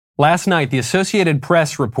Last night, the Associated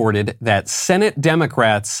Press reported that Senate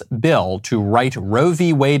Democrats' bill to write Roe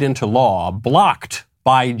v. Wade into law blocked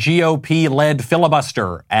by GOP-led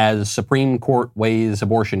filibuster as Supreme Court weighs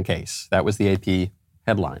abortion case. That was the AP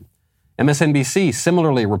headline. MSNBC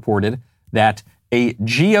similarly reported that a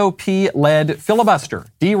GOP-led filibuster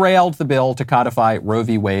derailed the bill to codify Roe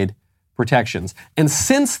v. Wade protections. And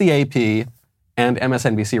since the AP and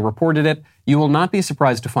MSNBC reported it, you will not be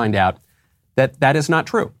surprised to find out that that is not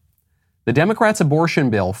true. The Democrats'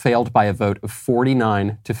 abortion bill failed by a vote of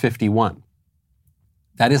 49 to 51.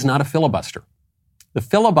 That is not a filibuster. The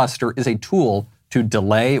filibuster is a tool to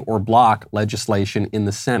delay or block legislation in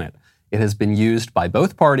the Senate. It has been used by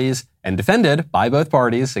both parties and defended by both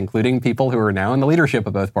parties, including people who are now in the leadership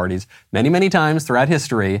of both parties, many, many times throughout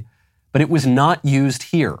history. But it was not used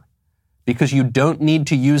here because you don't need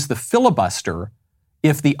to use the filibuster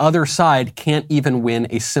if the other side can't even win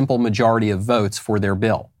a simple majority of votes for their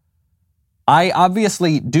bill. I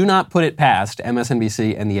obviously do not put it past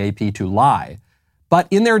MSNBC and the AP to lie, but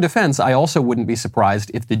in their defense, I also wouldn't be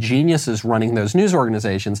surprised if the geniuses running those news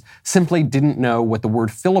organizations simply didn't know what the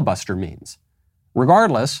word filibuster means.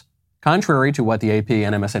 Regardless, contrary to what the AP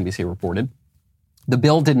and MSNBC reported, the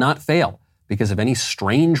bill did not fail because of any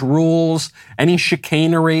strange rules, any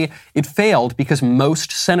chicanery. It failed because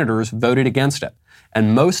most senators voted against it.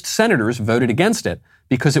 And most senators voted against it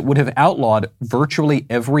because it would have outlawed virtually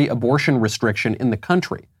every abortion restriction in the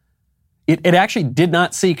country. It actually did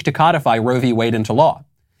not seek to codify Roe v. Wade into law.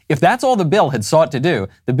 If that's all the bill had sought to do,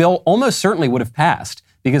 the bill almost certainly would have passed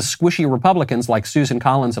because squishy Republicans like Susan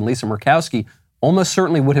Collins and Lisa Murkowski almost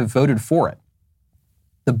certainly would have voted for it.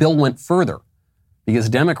 The bill went further because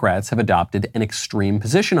Democrats have adopted an extreme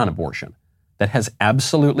position on abortion that has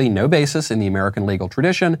absolutely no basis in the American legal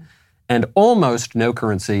tradition and almost no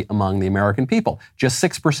currency among the American people, just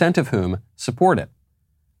 6% of whom support it,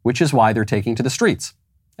 which is why they're taking to the streets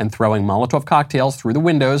and throwing Molotov cocktails through the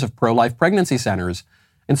windows of pro-life pregnancy centers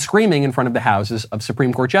and screaming in front of the houses of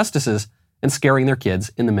Supreme Court justices and scaring their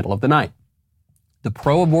kids in the middle of the night. The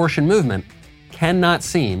pro-abortion movement cannot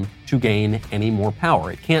seem to gain any more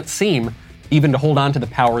power. It can't seem even to hold on to the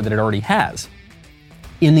power that it already has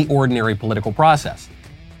in the ordinary political process.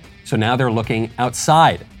 So now they're looking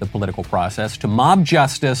outside the political process to mob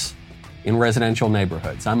justice in residential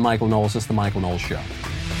neighborhoods. I'm Michael Knowles. This is The Michael Knowles Show.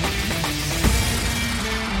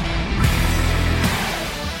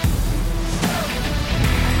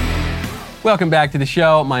 Welcome back to the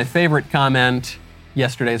show. My favorite comment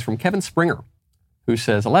yesterday is from Kevin Springer, who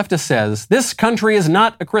says, a leftist says, this country is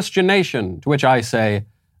not a Christian nation, to which I say,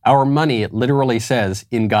 our money literally says,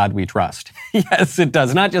 in God we trust. Yes, it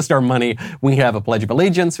does. Not just our money. We have a Pledge of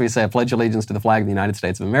Allegiance. We say, I pledge allegiance to the flag of the United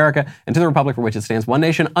States of America and to the republic for which it stands, one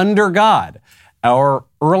nation under God. Our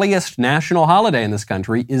earliest national holiday in this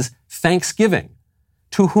country is Thanksgiving.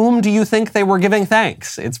 To whom do you think they were giving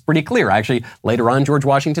thanks? It's pretty clear. Actually, later on, George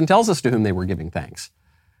Washington tells us to whom they were giving thanks.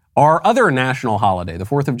 Our other national holiday, the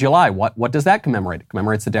 4th of July, what does that commemorate? It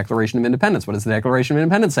commemorates the Declaration of Independence. What does the Declaration of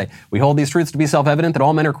Independence say? We hold these truths to be self-evident that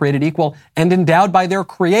all men are created equal and endowed by their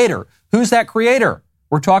creator. Who's that creator?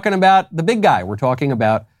 We're talking about the big guy. We're talking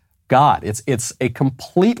about God. It's a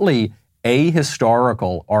completely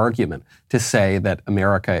ahistorical argument to say that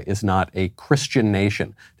America is not a Christian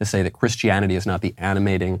nation, to say that Christianity is not the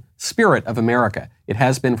animating spirit of America. It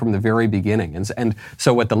has been from the very beginning. And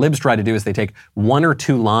so what the libs try to do is they take one or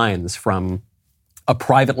two lines from a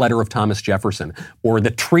private letter of Thomas Jefferson or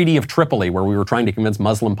the Treaty of Tripoli, where we were trying to convince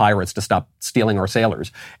Muslim pirates to stop stealing our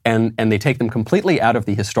sailors. And they take them completely out of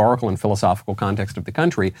the historical and philosophical context of the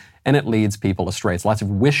country, and it leads people astray. It's lots of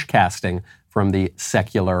wish casting from the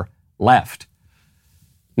secular left.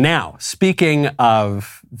 Now, speaking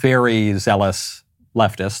of very zealous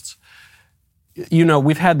leftists, you know,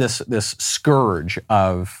 we've had this scourge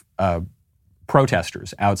of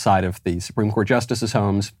protesters outside of the Supreme Court justices'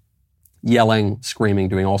 homes, yelling, screaming,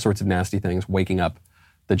 doing all sorts of nasty things, waking up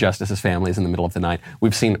the justices' families in the middle of the night.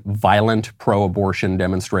 We've seen violent pro-abortion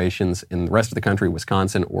demonstrations in the rest of the country,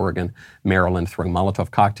 Wisconsin, Oregon, Maryland, throwing Molotov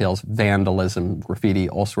cocktails, vandalism, graffiti,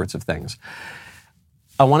 all sorts of things.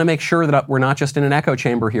 I want to make sure that we're not just in an echo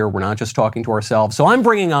chamber here. We're not just talking to ourselves. So I'm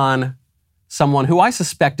bringing on someone who I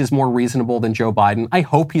suspect is more reasonable than Joe Biden. I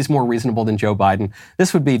hope he's more reasonable than Joe Biden.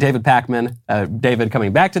 This would be David Pakman. David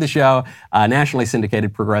coming back to the show, nationally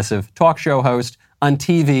syndicated progressive talk show host on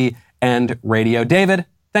TV and radio. David,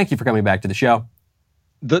 thank you for coming back to the show.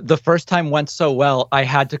 The first time went so well, I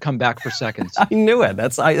had to come back for seconds. I knew it.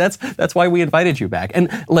 That's why we invited you back.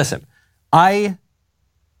 And listen, I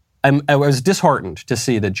was disheartened to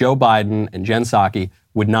see that Joe Biden and Jen Psaki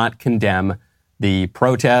would not condemn the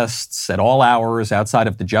protests at all hours outside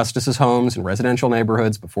of the justices' homes and residential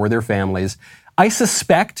neighborhoods before their families. I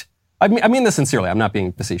suspect, I mean this sincerely, I'm not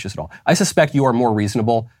being facetious at all. I suspect you are more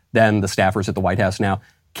reasonable than the staffers at the White House now.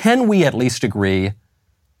 Can we at least agree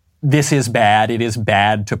this is bad? It is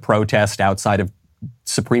bad to protest outside of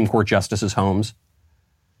Supreme Court justices' homes?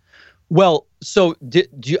 Well, so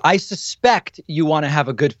I suspect you want to have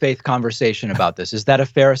a good faith conversation about this. Is that a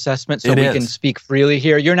fair assessment? So we can speak freely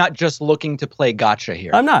here. You're not just looking to play gotcha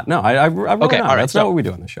here. I'm not. No, I really okay, not. All right, That's not what we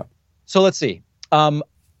do on this show. So let's see.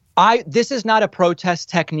 This is not a protest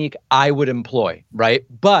technique I would employ, right?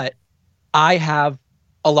 But I have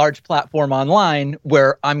a large platform online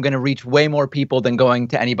where I'm going to reach way more people than going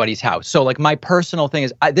to anybody's house. So like my personal thing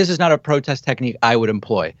is this is not a protest technique I would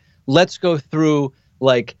employ. Let's go through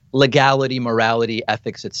like legality, morality,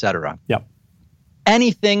 ethics, etc. Yep.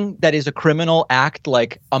 Anything that is a criminal act,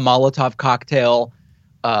 like a Molotov cocktail,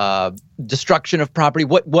 destruction of property,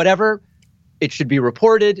 whatever, it should be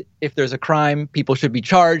reported. If there's a crime, people should be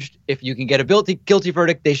charged. If you can get a guilty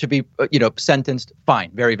verdict, they should be, sentenced.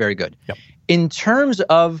 Fine. Very, very good. Yep. In terms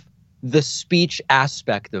of the speech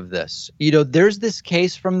aspect of this, there's this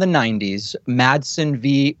case from the 90s, Madsen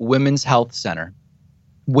v. Women's Health Center,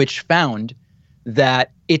 which found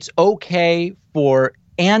that it's okay for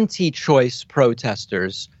anti-choice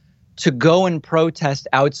protesters to go and protest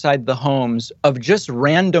outside the homes of just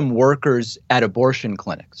random workers at abortion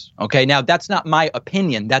clinics. Okay, now that's not my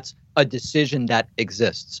opinion. That's a decision that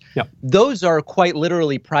exists. Yep. Those are quite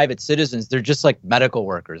literally private citizens. They're just like medical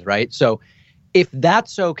workers, right? So if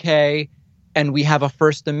that's okay and we have a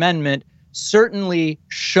First Amendment, certainly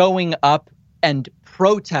showing up and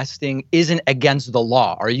protesting isn't against the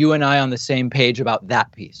law. Are you and I on the same page about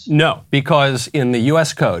that piece? No, because in the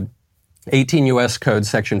U.S. Code, 18 U.S. Code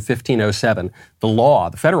Section 1507,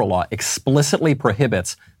 the federal law, explicitly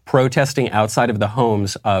prohibits protesting outside of the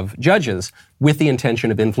homes of judges with the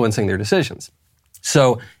intention of influencing their decisions.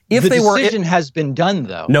 So if the they were... The decision has been done,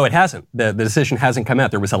 though. No, it hasn't. The decision hasn't come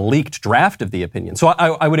out. There was a leaked draft of the opinion. So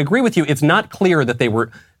I would agree with you. It's not clear that they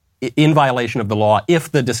were in violation of the law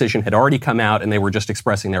if the decision had already come out and they were just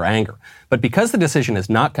expressing their anger. But because the decision has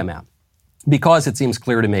not come out, because it seems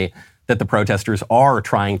clear to me that the protesters are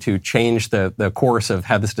trying to change the course of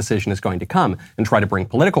how this decision is going to come and try to bring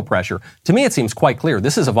political pressure, to me it seems quite clear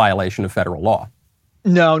this is a violation of federal law.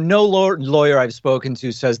 No lawyer I've spoken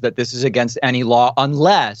to says that this is against any law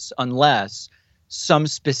unless some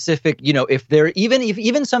specific, if there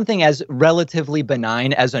even something as relatively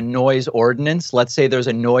benign as a noise ordinance, let's say there's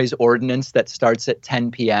a noise ordinance that starts at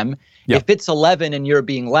 10 p.m. Yeah. If it's 11 and you're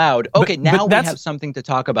being loud, okay, now we have something to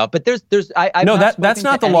talk about. But that's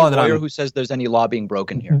not the law that lawyer who says there's any law being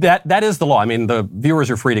broken here. That is the law. I mean, the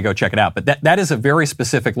viewers are free to go check it out, but that is a very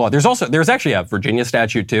specific law. There's actually a Virginia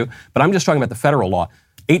statute too, but I'm just talking about the federal law.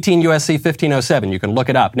 18 U.S.C. 1507. You can look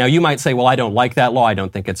it up. Now, you might say, well, I don't like that law. I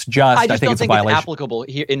don't think it's just. I think it's a violation. It's applicable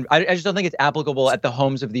here. I just don't think it's applicable at the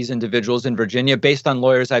homes of these individuals in Virginia, based on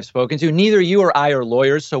lawyers I've spoken to. Neither you or I are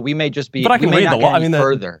lawyers, so we may just be. But I can read the law. I mean,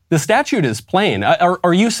 further. The statute is plain.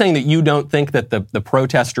 Are you saying that you don't think that the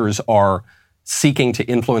protesters are seeking to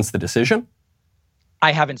influence the decision?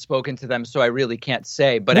 I haven't spoken to them, so I really can't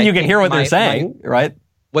say. But you can hear what they're saying, right?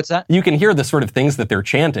 What's that? You can hear the sort of things that they're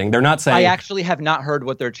chanting. They're not saying. I actually have not heard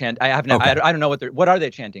what they're chanting. I have not. Okay. I don't know what are they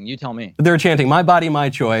chanting? You tell me. They're chanting "My body, my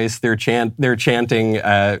choice." They're chanting.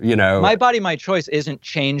 My body, my choice isn't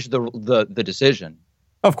change the decision.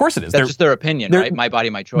 Of course it is. That's just their opinion, right? My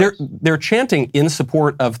body, my choice. They're chanting in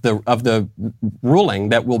support of the ruling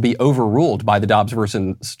that will be overruled by the Dobbs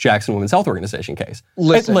versus Jackson Women's Health Organization case.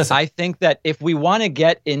 Listen, I think that if we want to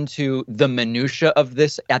get into the minutia of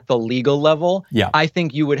this at the legal level, I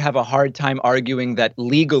think you would have a hard time arguing that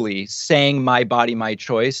legally saying "my body, my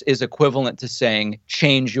choice" is equivalent to saying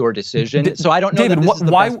 "change your decision." So I don't know, David, that this is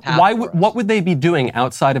the best path for us. What would they be doing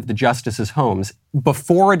outside of the justices' homes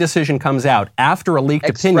before a decision comes out, after a leaked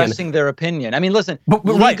opinion? Expressing their opinion. I mean, listen,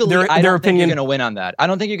 legally, I don't think you're going to win on that. I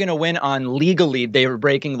don't think you're going to win on legally they were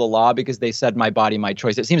breaking the law because they said "my body, my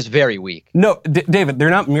choice." It seems very weak. No, David, they're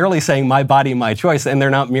not merely saying "my body, my choice," and they're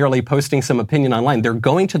not merely posting some opinion online. They're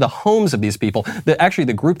going to the homes of these people. Actually,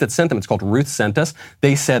 the group that sent them, it's called Ruth Sent Us,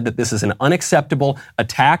 they said that this is an unacceptable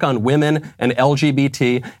attack on women and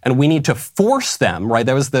LGBT, and we need to force them, right?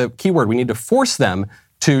 That was the key word. We need to force them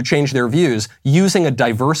to change their views using a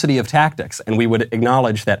diversity of tactics. And we would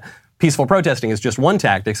acknowledge that peaceful protesting is just one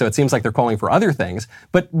tactic, so it seems like they're calling for other things.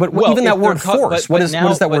 But even that word force, what is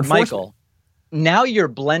that word force? Michael, now you're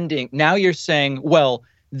blending, now you're saying, well,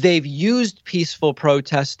 they've used peaceful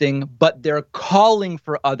protesting, but they're calling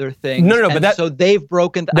for other things. No, but so they've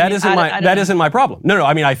broken. That isn't my problem. No,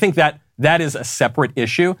 I mean, I think that that is a separate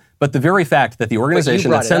issue. But the very fact that the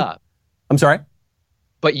organization that sent... I'm sorry?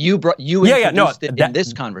 But you introduced it in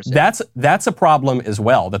this conversation. That's a problem as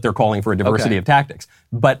well, that they're calling for a diversity of tactics.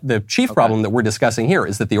 But the chief problem that we're discussing here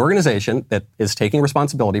is that the organization that is taking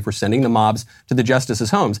responsibility for sending the mobs to the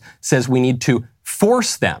justices' homes says we need to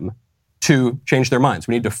force them to change their minds.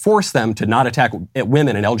 We need to force them to not attack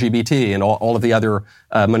women and LGBT and all of the other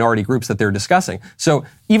minority groups that they're discussing. So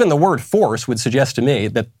even the word force would suggest to me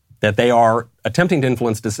that they are attempting to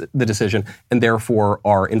influence the decision and therefore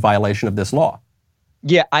are in violation of this law.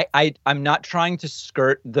 Yeah, I'm not trying to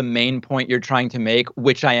skirt the main point you're trying to make,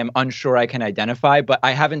 which I am unsure I can identify, but I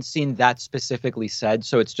haven't seen that specifically said,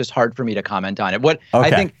 so it's just hard for me to comment on it. I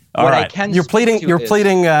can you're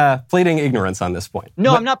pleading ignorance on this point.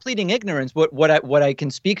 No, I'm not pleading ignorance. What I can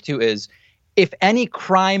speak to is, if any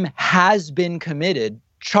crime has been committed,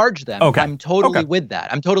 charge them. Okay. I'm totally with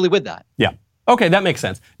that. I'm totally with that. Yeah. Okay, that makes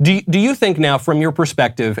sense. Do you think now, from your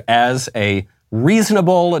perspective as a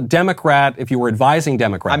reasonable Democrat, if you were advising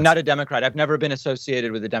Democrats? I'm not a Democrat. I've never been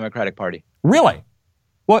associated with the Democratic Party. Really?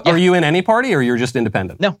 What, yeah. Are you in any party or you're just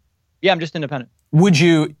independent? No. Yeah, I'm just independent.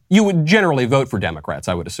 You would generally vote for Democrats,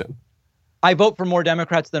 I would assume. I vote for more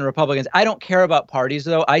Democrats than Republicans. I don't care about parties,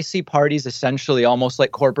 though. I see parties essentially almost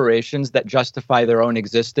like corporations that justify their own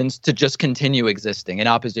existence to just continue existing in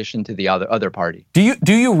opposition to the other party. Do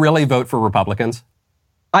you really vote for Republicans?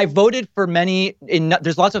 I voted for many.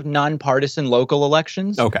 There's lots of nonpartisan local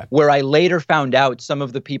elections where I later found out some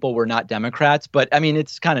of the people were not Democrats. But I mean,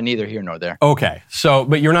 it's kind of neither here nor there. Okay.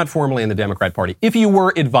 But you're not formally in the Democrat Party. If you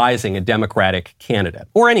were advising a Democratic candidate,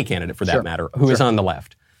 or any candidate for that matter, who is on the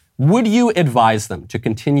left, would you advise them to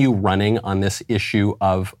continue running on this issue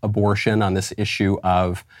of abortion, on this issue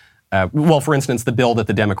of for instance, the bill that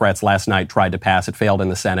the Democrats last night tried to pass, it failed in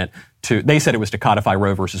the Senate. They said it was to codify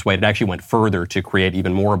Roe versus Wade. It actually went further to create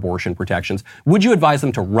even more abortion protections. Would you advise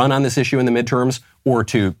them to run on this issue in the midterms or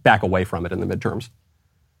to back away from it in the midterms?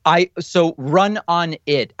 So run on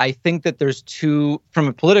it. I think that there's from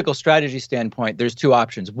a political strategy standpoint, there's two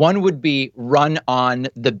options. One would be run on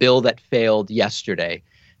the bill that failed yesterday.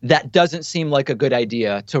 That doesn't seem like a good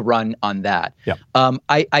idea to run on that. Yeah.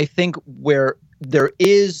 I think where there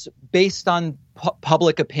is, based on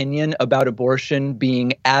public opinion about abortion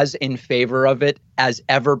being as in favor of it as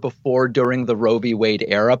ever before during the Roe v. Wade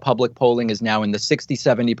era, public polling is now in the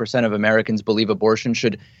 60-70% of Americans believe abortion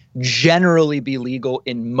should generally be legal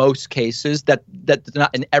in most cases. That's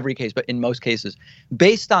not in every case, but in most cases.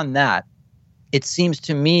 Based on that, it seems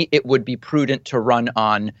to me it would be prudent to run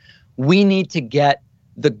on, we need to get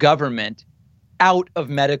the government out of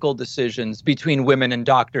medical decisions between women and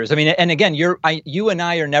doctors. I mean, and again, you and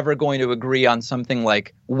I are never going to agree on something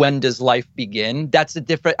like, when does life begin? That's a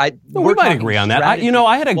different... we might agree on that. I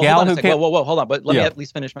had a gal who came... Whoa, hold on. But let me at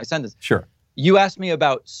least finish my sentence. Sure. You asked me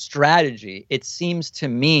about strategy. It seems to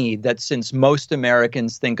me that since most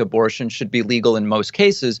Americans think abortion should be legal in most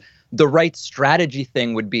cases, the right strategy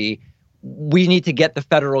thing would be, we need to get the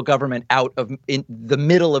federal government out of in the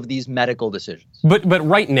middle of these medical decisions. But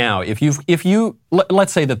right now, if you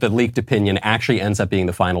let's say that the leaked opinion actually ends up being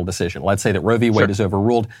the final decision. Let's say that Roe v. Wade is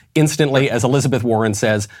overruled instantly, as Elizabeth Warren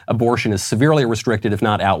says, abortion is severely restricted, if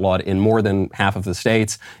not outlawed, in more than half of the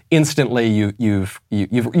states. Instantly, you're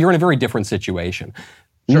in a very different situation.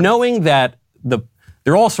 Sure. Knowing that there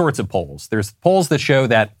are all sorts of polls. There's polls that show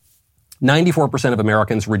that 94% of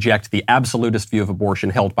Americans reject the absolutist view of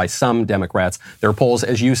abortion held by some Democrats. There are polls,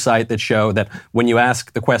 as you cite, that show that when you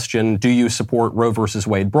ask the question, do you support Roe versus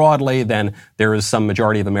Wade broadly, then there is some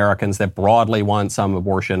majority of Americans that broadly want some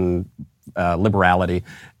abortion liberality.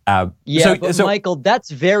 Michael,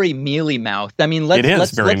 that's very mealy-mouthed. I mean,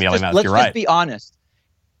 let's just be honest.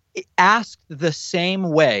 Asked the same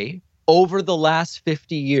way, over the last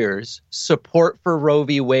 50 years, support for Roe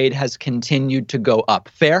v. Wade has continued to go up.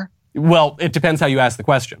 Fair? Well, it depends how you ask the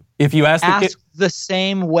question. If you ask the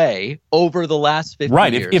same way over the last 50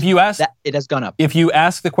 years, if you ask, it has gone up. If you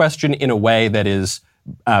ask the question in a way that is,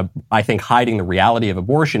 I think, hiding the reality of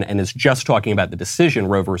abortion and is just talking about the decision,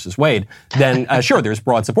 Roe versus Wade, then sure, there's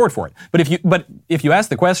broad support for it. But if you ask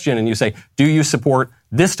the question and you say, do you support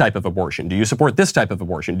this type of abortion? Do you support this type of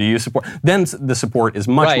abortion? Do you support? Then the support is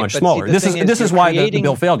much smaller. This is why the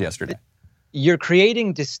bill failed yesterday. You're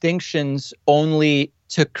creating distinctions only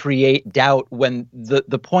to create doubt, when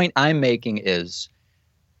the point I'm making is,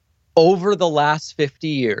 over the last 50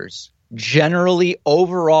 years, generally,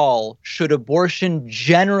 overall, should abortion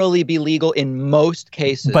generally be legal in most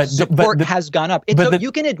cases? Support has gone up.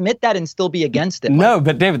 You can admit that and still be against it. No,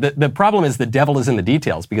 but David, the problem is the devil is in the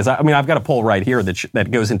details, because I've got a poll right here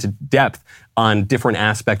that goes into depth on different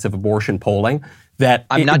aspects of abortion polling. that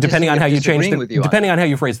I'm not depending on how you change depending on how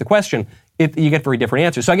you phrase the question, you get very different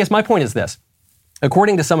answers. So I guess my point is this.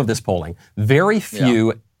 According to some of this polling, very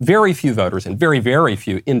few voters and very, very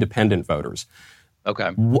few independent voters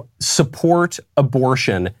support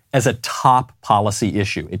abortion as a top policy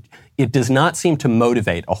issue. It does not seem to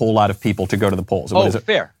motivate a whole lot of people to go to the polls.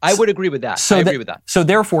 Fair. I would agree with that. I agree with that. So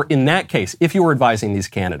therefore, in that case, if you were advising these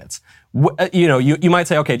candidates, you might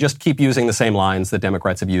say, okay, just keep using the same lines that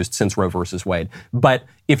Democrats have used since Roe versus Wade. But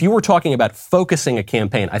if you were talking about focusing a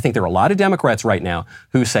campaign, I think there are a lot of Democrats right now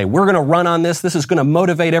who say, we're going to run on this. This is going to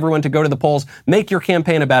motivate everyone to go to the polls. Make your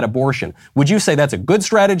campaign about abortion. Would you say that's a good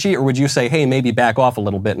strategy, or would you say, hey, maybe back off a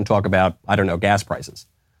little bit and talk about, I don't know, gas prices?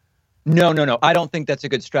 No. I don't think that's a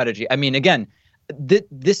good strategy. I mean, again,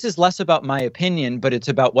 this is less about my opinion, but it's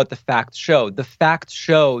about what the facts show. The facts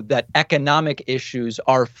show that economic issues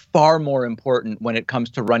are far more important when it comes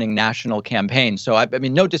to running national campaigns. So, I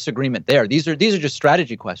mean, no disagreement there. These are just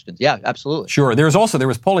strategy questions. Yeah, absolutely. Sure. There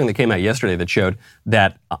was polling that came out yesterday that showed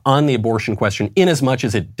that on the abortion question, in as much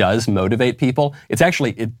as it does motivate people, it's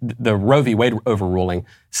actually the Roe v. Wade overruling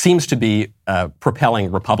seems to be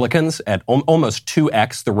propelling Republicans at almost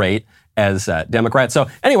 2x the rate as Democrats. So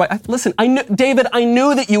anyway, listen, David, I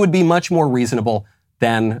knew that you would be much more reasonable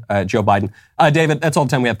than Joe Biden. David, that's all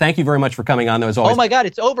the time we have. Thank you very much for coming on. There was always. Oh my God,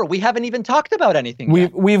 it's over. We haven't even talked about anything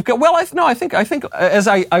yet. We've got. Well, I think as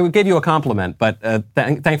I gave you a compliment, but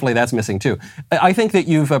thankfully that's missing too. I think that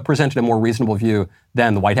you've presented a more reasonable view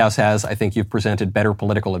than the White House has. I think you've presented better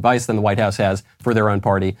political advice than the White House has for their own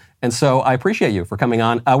party, and so I appreciate you for coming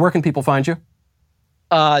on. Where can people find you?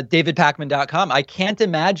 DavidPakman.com. I can't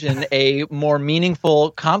imagine a more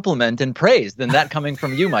meaningful compliment and praise than that coming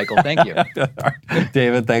from you, Michael. Thank you.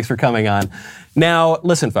 David, thanks for coming on. Now,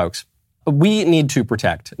 listen, folks, we need to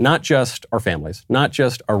protect not just our families, not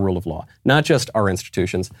just our rule of law, not just our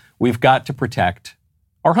institutions. We've got to protect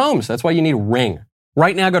our homes. That's why you need Ring.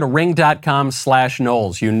 Right now, go to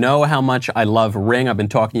ring.com/Knowles. You know how much I love Ring. I've been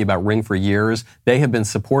talking to you about Ring for years. They have been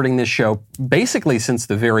supporting this show basically since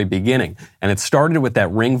the very beginning. And it started with that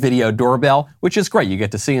Ring video doorbell, which is great. You get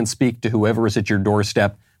to see and speak to whoever is at your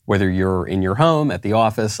doorstep, whether you're in your home, at the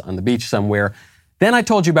office, on the beach somewhere. Then I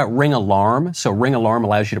told you about Ring Alarm. So Ring Alarm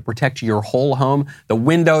allows you to protect your whole home. The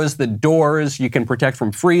windows, the doors, you can protect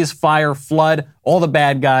from freeze, fire, flood, all the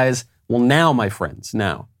bad guys. Well, now, my friends,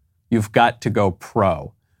 you've got to go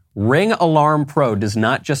pro. Ring Alarm Pro does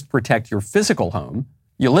not just protect your physical home.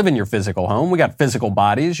 You live in your physical home. We got physical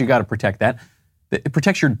bodies. You got to protect that. It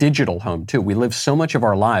protects your digital home, too. We live so much of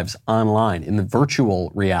our lives online in the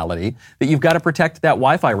virtual reality that you've got to protect that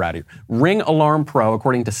Wi-Fi router. Ring Alarm Pro,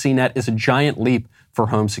 according to CNET, is a giant leap for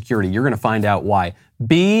home security. You're going to find out why.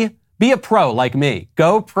 Be a pro like me.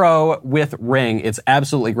 Go pro with Ring. It's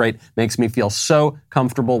absolutely great. Makes me feel so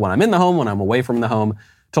comfortable when I'm in the home, when I'm away from the home.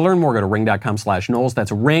 To learn more, go to ring.com/Knowles. That's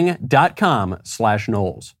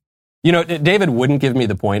ring.com/Knowles. You know, David wouldn't give me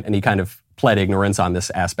the point, and he kind of pled ignorance on this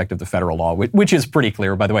aspect of the federal law, which is pretty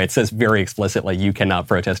clear. By the way, it says very explicitly you cannot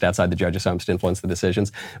protest outside the judge's homes to influence the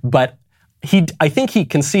decisions. But I think he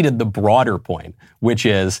conceded the broader point, which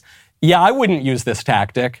is, yeah, I wouldn't use this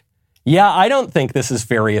tactic. Yeah, I don't think this is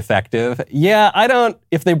very effective. Yeah,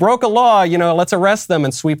 if they broke a law, let's arrest them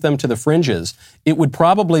and sweep them to the fringes. It would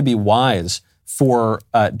probably be wise for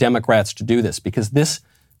Democrats to do this, because this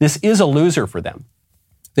is a loser for them.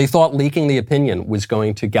 They thought leaking the opinion was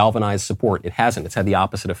going to galvanize support. It hasn't. It's had the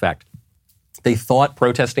opposite effect. They thought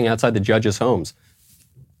protesting outside the judges' homes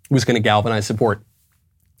was going to galvanize support.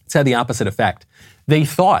 It's had the opposite effect. They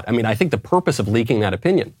thought, I think the purpose of leaking that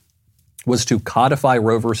opinion was to codify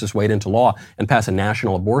Roe versus Wade into law and pass a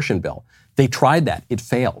national abortion bill. They tried that. It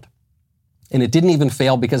failed. And it didn't even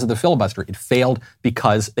fail because of the filibuster. It failed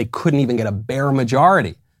because they couldn't even get a bare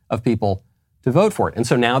majority of people to vote for it. And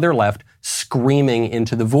so now they're left screaming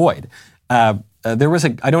into the void. There was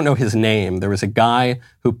I don't know his name. There was a guy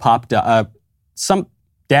who popped up,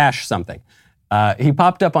 something. He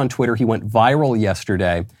popped up on Twitter. He went viral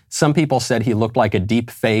yesterday. Some people said he looked like a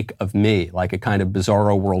deep fake of me, like a kind of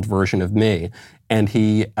bizarro world version of me. And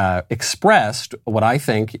he expressed what I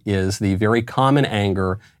think is the very common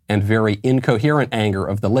anger and very incoherent anger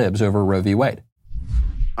of the libs over Roe v. Wade.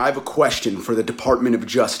 I have a question for the Department of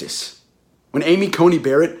Justice. When Amy Coney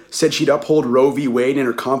Barrett said she'd uphold Roe v. Wade in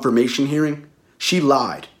her confirmation hearing, she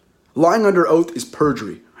lied. Lying under oath is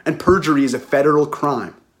perjury, and perjury is a federal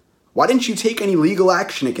crime. Why didn't you take any legal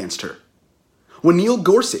action against her? When Neil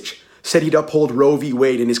Gorsuch said he'd uphold Roe v.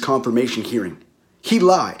 Wade in his confirmation hearing, he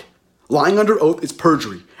lied. Lying under oath is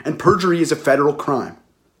perjury, and perjury is a federal crime.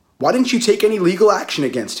 Why didn't you take any legal action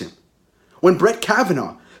against him? When Brett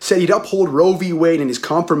Kavanaugh said he'd uphold Roe v. Wade in his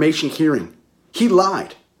confirmation hearing, He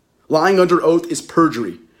lied. Lying under oath is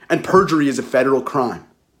perjury, and perjury is a federal crime.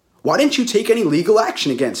 Why didn't you take any legal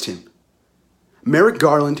action against him? Merrick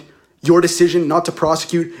Garland, your decision not to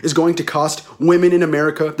prosecute is going to cost women in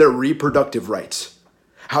America their reproductive rights.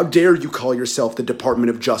 How dare you call yourself the Department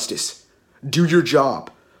of Justice? Do your job.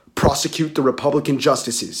 Prosecute the Republican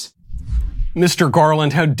justices. Mr.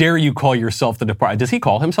 Garland, how dare you call yourself the Department? Does he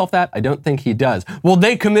call himself that? I don't think he does. Well,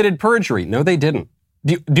 they committed perjury. No, they didn't.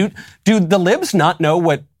 Do the libs not know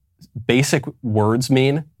what basic words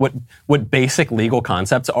mean? What basic legal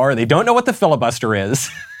concepts are? They don't know what the filibuster is.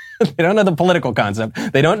 They don't know the political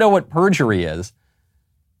concept. They don't know what perjury is.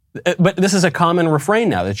 But this is a common refrain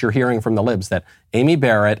now that you're hearing from the libs, that Amy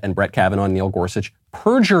Barrett and Brett Kavanaugh and Neil Gorsuch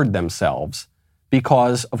perjured themselves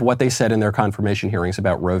because of what they said in their confirmation hearings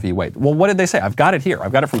about Roe v. Wade. Well, what did they say? I've got it here.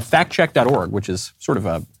 I've got it from factcheck.org, which is sort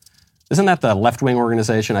of isn't that the left-wing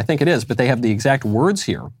organization? I think it is, but they have the exact words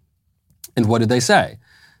here. And what did they say?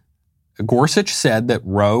 Gorsuch said that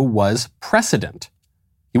Roe was precedent.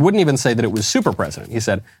 He wouldn't even say that it was super precedent. He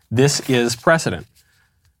said, this is precedent.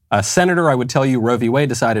 Senator, I would tell you Roe v. Wade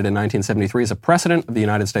decided in 1973 is a precedent of the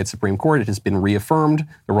United States Supreme Court. It has been reaffirmed.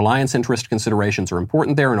 The reliance interest considerations are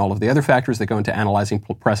important there, and all of the other factors that go into analyzing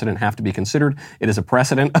precedent have to be considered. It is a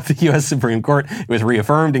precedent of the U.S. Supreme Court. It was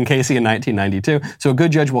reaffirmed in Casey in 1992. So a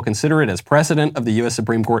good judge will consider it as precedent of the U.S.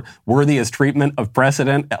 Supreme Court, worthy as treatment of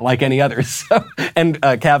precedent like any others. And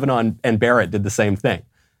Kavanaugh and Barrett did the same thing.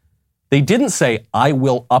 They didn't say, I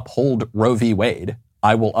will uphold Roe v. Wade.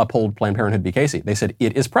 I will uphold Planned Parenthood v. Casey. They said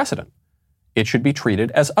it is precedent. It should be treated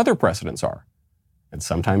as other precedents are. And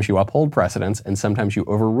sometimes you uphold precedents and sometimes you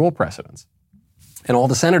overrule precedents. And all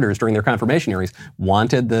the senators during their confirmation hearings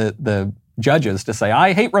wanted the judges to say,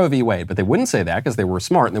 I hate Roe v. Wade, but they wouldn't say that because they were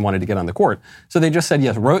smart and they wanted to get on the court. So they just said,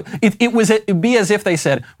 yes, it'd be as if they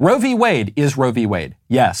said, Roe v. Wade is Roe v. Wade.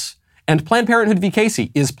 Yes. And Planned Parenthood v. Casey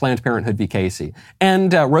is Planned Parenthood v. Casey.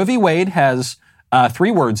 And Roe v. Wade has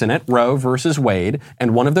 3 words in it, Roe versus Wade,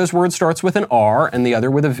 and one of those words starts with an R, and the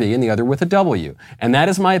other with a V, and the other with a W. And that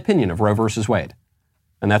is my opinion of Roe versus Wade.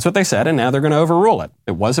 And that's what they said, and now they're going to overrule it.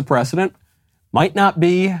 It was a precedent. Might not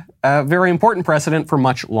be a very important precedent for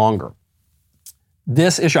much longer.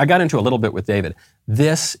 This issue, I got into a little bit with David.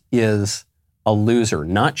 This is a loser,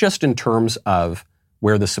 not just in terms of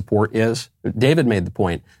where the support is. David made the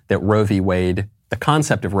point that Roe v. Wade, the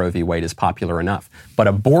concept of Roe v. Wade is popular enough. But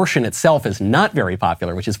abortion itself is not very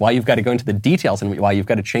popular, which is why you've got to go into the details and why you've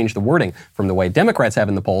got to change the wording from the way Democrats have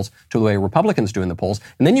in the polls to the way Republicans do in the polls.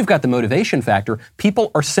 And then you've got the motivation factor. People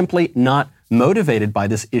are simply not motivated by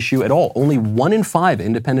this issue at all. Only 1 in 5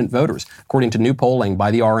 independent voters, according to new polling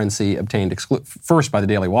by the RNC obtained first by the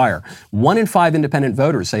Daily Wire, 1 in 5 independent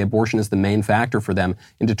voters say abortion is the main factor for them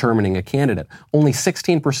in determining a candidate. Only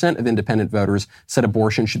 16% of independent voters said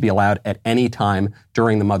abortion should be allowed at any time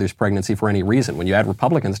during the mother's pregnancy for any reason. When you add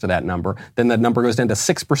Republicans to that number, then that number goes down to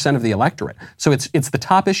 6% of the electorate. So it's the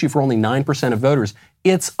top issue for only 9% of voters.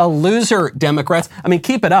 It's a loser, Democrats. I mean,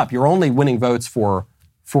 keep it up. You're only winning votes for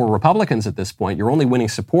Republicans at this point. You're only winning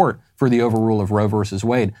support for the overrule of Roe versus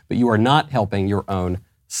Wade, but you are not helping your own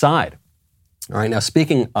side. All right, now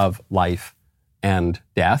speaking of life and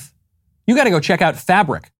death, you got to go check out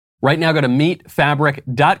Fabric. Right now, go to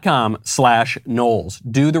meetfabric.com/Knowles.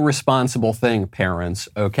 Do the responsible thing, parents,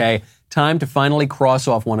 okay? Time to finally cross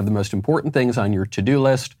off one of the most important things on your to-do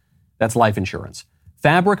list. That's life insurance.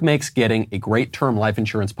 Fabric makes getting a great term life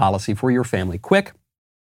insurance policy for your family quick,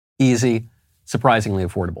 easy, surprisingly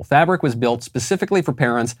affordable. Fabric was built specifically for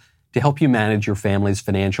parents to help you manage your family's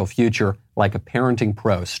financial future like a parenting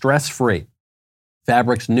pro, stress-free.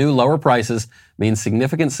 Fabric's new lower prices mean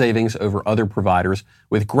significant savings over other providers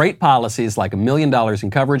with great policies like $1 million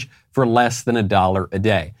in coverage for less than $1 a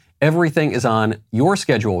day. Everything is on your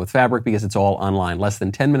schedule with Fabric because it's all online. Less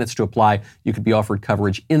than 10 minutes to apply. You could be offered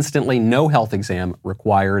coverage instantly. No health exam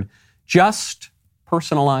required. Just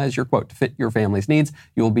personalize your quote to fit your family's needs.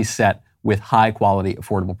 You will be set with high-quality,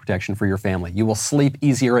 affordable protection for your family. You will sleep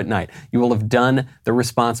easier at night. You will have done the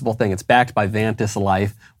responsible thing. It's backed by Vantis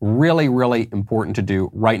Life. Really, really important to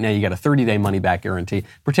do. Right now, you got a 30-day money-back guarantee.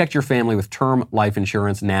 Protect your family with term life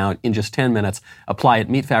insurance now in just 10 minutes. Apply at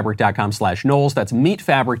meetfabric.com/Knowles. That's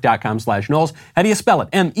meetfabric.com/Knowles. How do you spell it?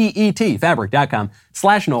 M-E-E-T,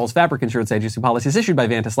 fabric.com/Knowles. Fabric Insurance Agency policies issued by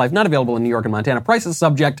Vantis Life. Not available in New York and Montana. Prices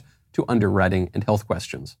subject to underwriting and health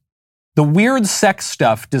questions. The weird sex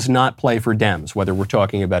stuff does not play for Dems, whether we're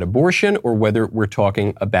talking about abortion or whether we're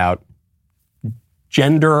talking about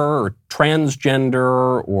gender or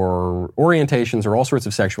transgender or orientations or all sorts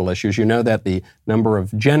of sexual issues. You know that the number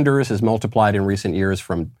of genders has multiplied in recent years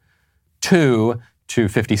from 2 to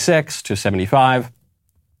 56 to 75.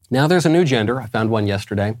 Now there's a new gender. I found one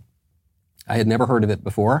yesterday. I had never heard of it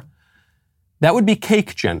before. That would be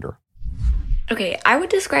cake gender. Okay, I would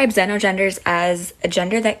describe xenogenders as a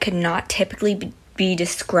gender that could not typically be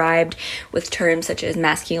described with terms such as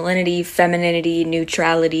masculinity, femininity,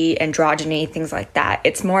 neutrality, androgyny, things like that.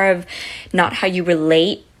 It's more of not how you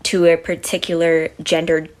relate to a particular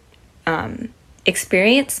gendered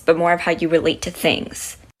experience, but more of how you relate to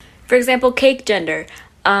things. For example, cake gender.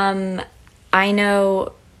 I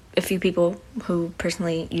know a few people who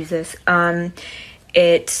personally use this.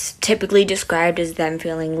 It's typically described as them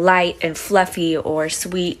feeling light and fluffy or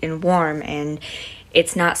sweet and warm, and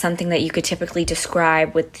it's not something that you could typically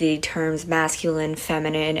describe with the terms masculine,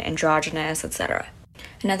 feminine, androgynous, etc.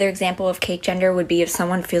 Another example of cake gender would be if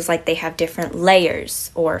someone feels like they have different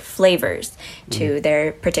layers or flavors to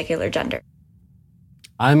their particular gender.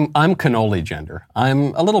 I'm cannoli gender.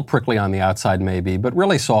 I'm a little prickly on the outside maybe, but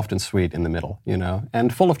really soft and sweet in the middle,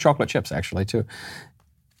 and full of chocolate chips actually too.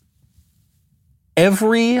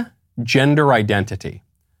 Every gender identity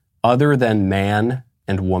other than man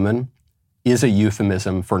and woman is a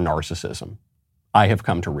euphemism for narcissism, I have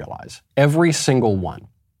come to realize. Every single one.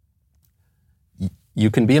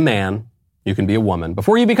 You can be a man, you can be a woman.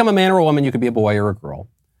 Before you become a man or a woman, you could be a boy or a girl.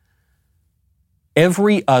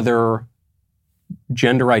 Every other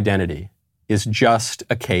gender identity is just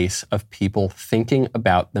a case of people thinking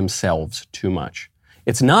about themselves too much.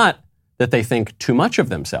 It's not that they think too much of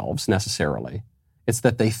themselves necessarily. It's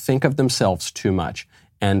that they think of themselves too much.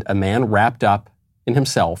 And a man wrapped up in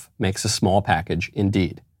himself makes a small package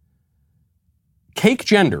indeed. Cake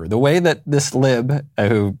gender, the way that this lib,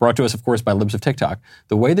 who brought to us, of course, by Libs of TikTok,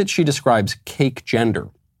 the way that she describes cake gender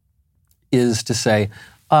is to say,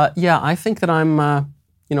 I think that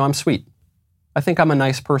I'm sweet. I think I'm a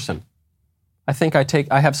nice person. I think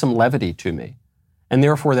I have some levity to me. And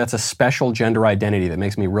therefore, that's a special gender identity that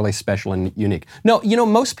makes me really special and unique. No,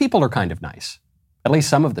 most people are kind of nice. At least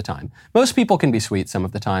some of the time. Most people can be sweet some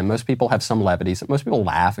of the time. Most people have some levity. Most people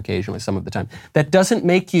laugh occasionally some of the time. That doesn't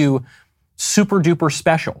make you super duper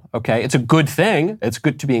special, okay? It's a good thing. It's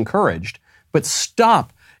good to be encouraged. But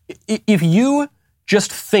stop. If you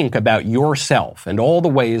just think about yourself and all the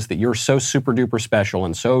ways that you're so super duper special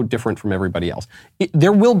and so different from everybody else,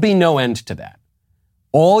 there will be no end to that.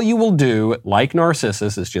 All you will do, like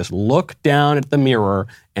Narcissus, is just look down at the mirror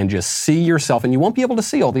and just see yourself, and you won't be able to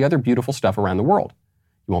see all the other beautiful stuff around the world.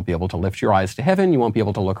 You won't be able to lift your eyes to heaven. You won't be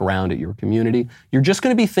able to look around at your community. You're just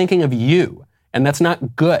going to be thinking of you, and that's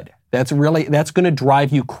not good. That's going to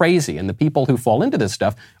drive you crazy, and the people who fall into this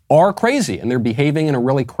stuff are crazy, and they're behaving in a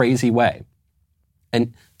really crazy way.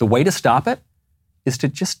 And the way to stop it is to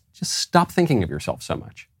just stop thinking of yourself so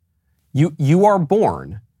much. You are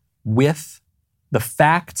born with the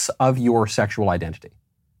facts of your sexual identity.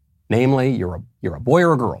 Namely, you're a boy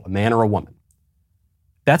or a girl, a man or a woman.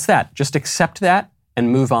 That's that. Just accept that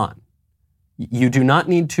and move on. You do not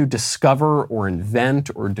need to discover or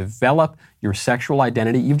invent or develop your sexual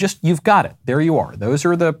identity. You've got it. There you are. Those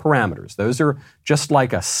are the parameters. Those are just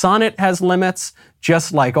like a sonnet has limits,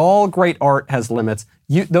 just like all great art has limits.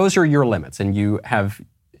 Those are your limits, and you have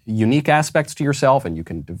unique aspects to yourself, and you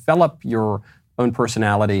can develop your own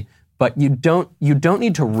personality. But you don't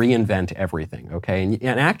need to reinvent everything, okay?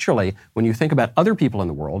 And actually, when you think about other people in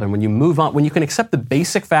the world, and when you move on, when you can accept the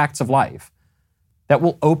basic facts of life, that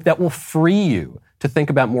will free you to think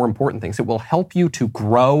about more important things. It will help you to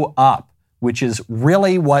grow up, which is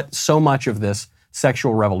really what so much of this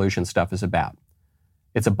sexual revolution stuff is about.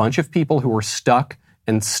 It's a bunch of people who are stuck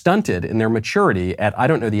and stunted in their maturity at,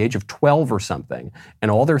 the age of 12 or something, and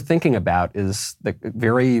all they're thinking about is the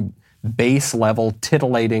very base level,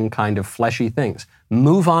 titillating kind of fleshy things.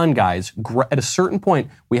 Move on, guys. At a certain point,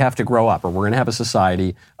 we have to grow up, or we're going to have a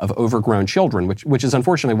society of overgrown children, which is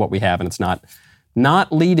unfortunately what we have, and it's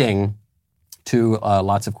not leading to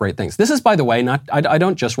lots of great things. This is, by the way, I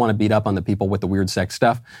don't just want to beat up on the people with the weird sex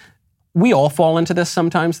stuff. We all fall into this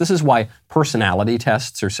sometimes. This is why personality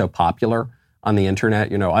tests are so popular on the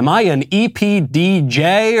internet. Am I an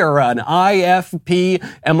EPDJ or an IFP?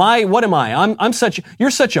 What am I?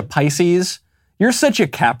 You're such a Pisces. You're such a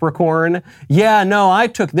Capricorn. Yeah, no, I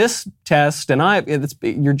took this test and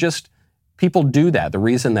people do that. The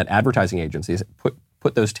reason that advertising agencies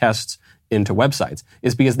put those tests into websites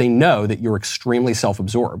is because they know that you're extremely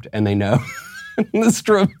self-absorbed, and they know this is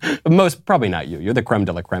true of probably not you. You're the creme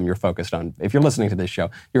de la creme. You're focused on, if you're listening to this show,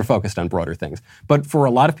 you're focused on broader things. But for a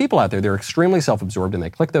lot of people out there, they're extremely self-absorbed, and they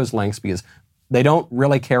click those links because they don't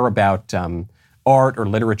really care about art or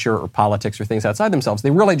literature or politics or things outside themselves.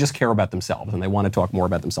 They really just care about themselves, and they want to talk more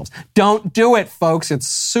about themselves. Don't do it, folks. It's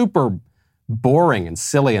super Boring and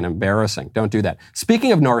silly and embarrassing. Don't do that.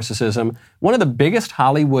 Speaking of narcissism, one of the biggest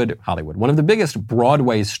one of the biggest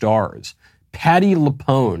Broadway stars, Patti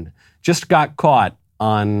LuPone, just got caught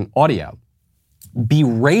on audio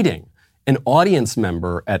berating an audience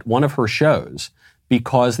member at one of her shows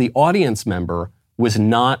because the audience member was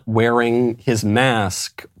not wearing his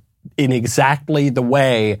mask in exactly the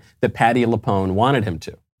way that Patti LuPone wanted him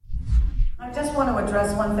to. I just want to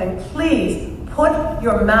address one thing. Please put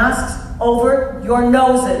your masks over your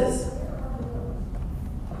noses.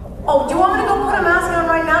 Oh, do you want me to go put a mask on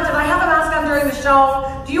right now? Did I have a mask on during the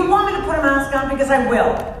show? Do you want me to put a mask on? Because I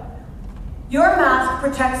will. Your mask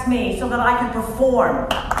protects me so that I can perform.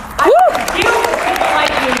 I deal with people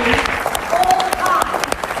like you all the time.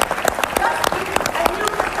 And you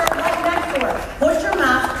just are right next to her. Put your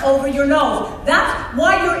mask over your nose. That's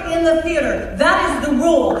why you're in the theater. That is the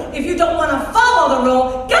rule. If you don't want to follow the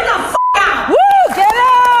rule, get the f*** out! Woo! Get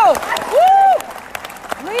out! Woo!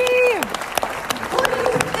 Leave! Who do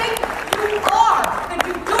you think you are that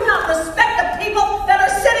you do not respect the people that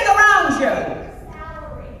are sitting around you?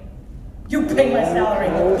 You pay my salary.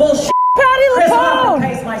 Bullshit. Patti Chris LuPone Rock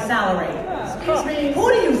pays my salary. Excuse me. Who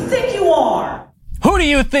do you think you are? Who do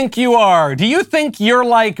you think you are? Do you think you're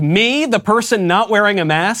like me, the person not wearing a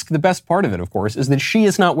mask? The best part of it, of course, is that she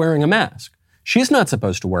is not wearing a mask. She's not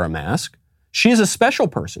supposed to wear a mask. She's a special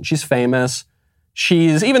person. She's famous.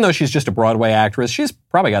 Even though she's just a Broadway actress, she's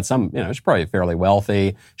probably got she's probably fairly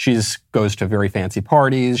wealthy. Goes to very fancy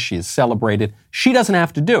parties. She's celebrated. She doesn't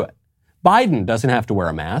have to do it. Biden doesn't have to wear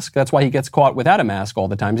a mask. That's why he gets caught without a mask all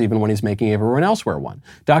the time, even when he's making everyone else wear one.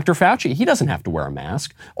 Dr. Fauci, he doesn't have to wear a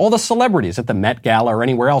mask. All the celebrities at the Met Gala or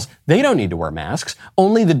anywhere else, they don't need to wear masks.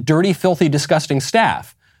 Only the dirty, filthy, disgusting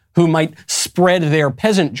staff who might spread their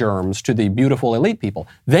peasant germs to the beautiful elite people,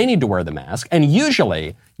 they need to wear the mask. And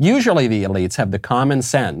usually the elites have the common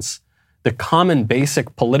sense, the common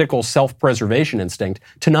basic political self-preservation instinct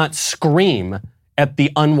to not scream at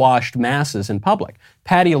the unwashed masses in public.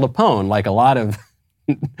 Patti LuPone, like a lot of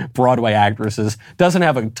Broadway actresses, doesn't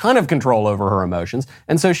have a ton of control over her emotions,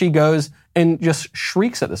 and so she goes and just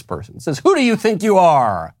shrieks at this person. Says, "Who do you think you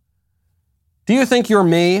are? Do you think you're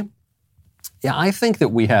me?" Yeah, I think that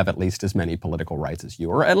we have at least as many political rights as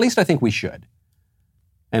you, or at least I think we should.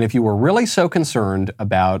 And if you were really so concerned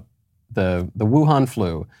about the Wuhan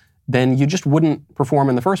flu, then you just wouldn't perform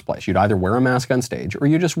in the first place. You'd either wear a mask on stage or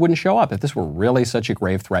you just wouldn't show up if this were really such a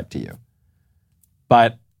grave threat to you.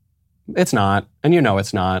 But it's not, and you know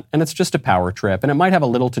it's not, and it's just a power trip, and it might have a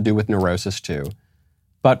little to do with neurosis too.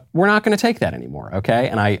 But we're not going to take that anymore, okay?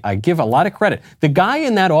 And I give a lot of credit. The guy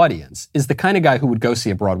in that audience is the kind of guy who would go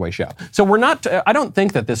see a Broadway show. So I don't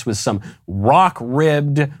think that this was some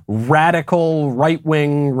rock-ribbed, radical,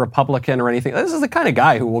 right-wing Republican or anything. This is the kind of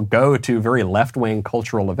guy who will go to very left-wing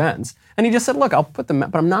cultural events. And he just said, look, I'll put them,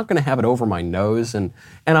 but I'm not going to have it over my nose, and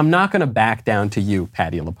I'm not going to back down to you,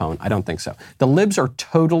 Patti LuPone. I don't think so. The libs are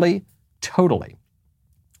totally, totally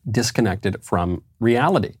disconnected from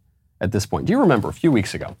reality at this point. Do you remember a few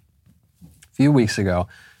weeks ago,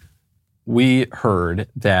 we heard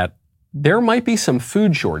that there might be some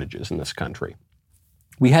food shortages in this country.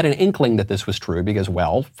 We had an inkling that this was true because,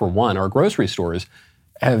 well, for one, our grocery stores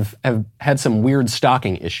have had some weird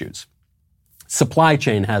stocking issues. Supply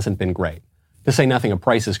chain hasn't been great, to say nothing of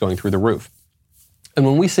prices going through the roof. And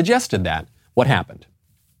when we suggested that, what happened?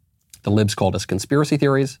 The libs called us conspiracy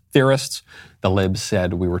theorists. The libs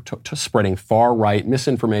said we were spreading far-right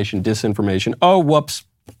misinformation, disinformation. Oh, whoops.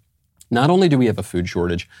 Not only do we have a food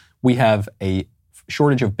shortage, we have a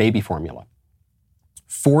shortage of baby formula.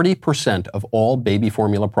 40% of all baby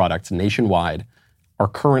formula products nationwide are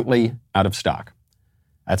currently out of stock.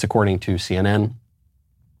 That's according to CNN.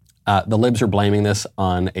 The libs are blaming this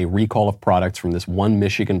on a recall of products from this one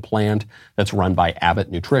Michigan plant that's run by Abbott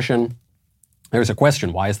Nutrition. There's a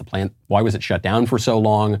question, why was it shut down for so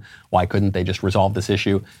long? Why couldn't they just resolve this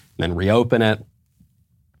issue and then reopen it?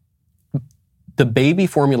 The baby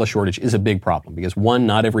formula shortage is a big problem because, one,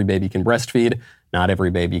 not every baby can breastfeed, not every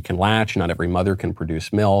baby can latch, not every mother can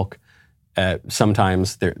produce milk.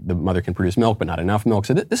 Sometimes the mother can produce milk, but not enough milk.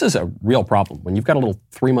 So this is a real problem. When you've got a little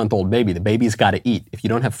 3-month-old baby, the baby's got to eat. If you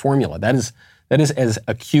don't have formula, that is as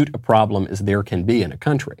acute a problem as there can be in a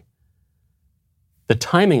country. The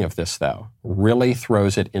timing of this, though, really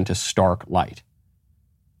throws it into stark light.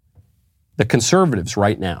 The conservatives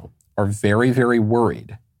right now are very, very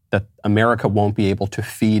worried that America won't be able to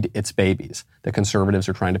feed its babies. The conservatives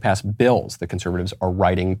are trying to pass bills. The conservatives are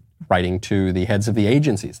writing to the heads of the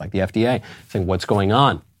agencies, like the FDA, saying, what's going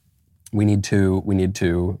on? We need to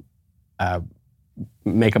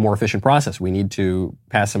make a more efficient process. We need to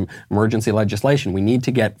pass some emergency legislation. We need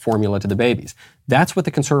to get formula to the babies. That's what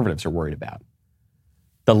the conservatives are worried about.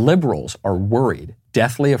 The liberals are worried,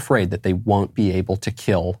 deathly afraid that they won't be able to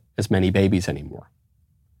kill as many babies anymore.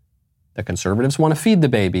 The conservatives want to feed the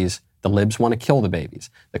babies. The libs want to kill the babies.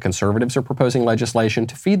 The conservatives are proposing legislation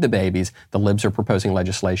to feed the babies. The libs are proposing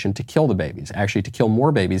legislation to kill the babies, actually to kill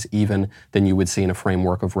more babies even than you would see in a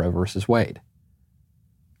framework of Roe versus Wade.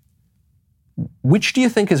 Which do you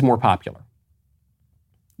think is more popular?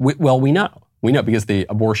 Well, we know. We know because the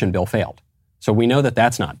abortion bill failed. So we know that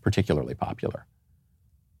that's not particularly popular.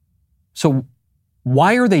 So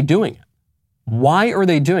why are they doing it? Why are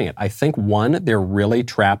they doing it? I think, one, they're really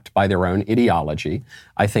trapped by their own ideology.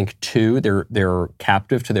 I think, two, they're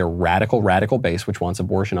captive to their radical base, which wants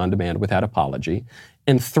abortion on demand without apology.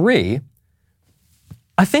 And three,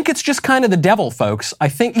 I think it's just kind of the devil, folks. I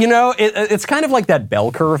think, it's kind of like that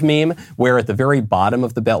bell curve meme where at the very bottom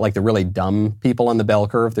of the bell, like the really dumb people on the bell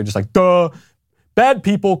curve, they're just like, duh, bad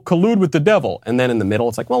people collude with the devil. And then in the middle,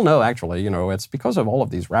 it's like, well, no, actually, it's because of all of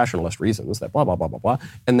these rationalist reasons that blah, blah, blah, blah, blah.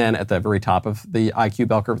 And then at the very top of the IQ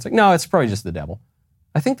bell curve, it's like, no, it's probably just the devil.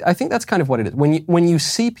 I think that's kind of what it is. When you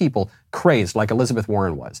see people crazed, like Elizabeth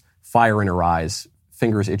Warren was, fire in her eyes,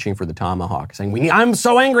 fingers itching for the tomahawk, saying, I'm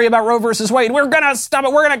so angry about Roe versus Wade. We're going to stop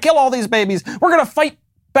it. We're going to kill all these babies. We're going to fight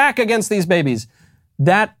back against these babies.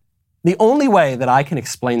 The only way that I can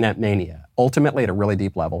explain that mania, ultimately at a really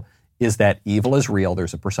deep level, is that evil is real.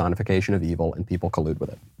 There's a personification of evil and people collude with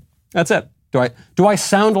it. That's it. Do I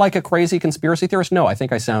sound like a crazy conspiracy theorist? No, I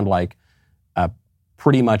think I sound like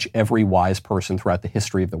pretty much every wise person throughout the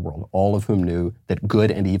history of the world, all of whom knew that good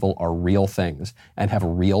and evil are real things and have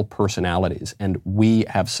real personalities, and we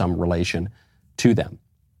have some relation to them.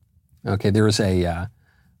 Okay, there is a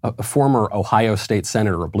former Ohio State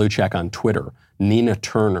Senator, a blue check on Twitter, Nina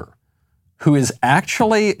Turner, who she's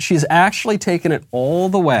actually taken it all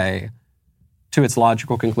the way to its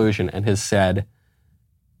logical conclusion and has said,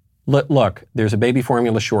 look, there's a baby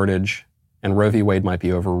formula shortage and Roe v. Wade might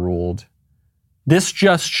be overruled. This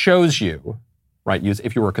just shows you, right?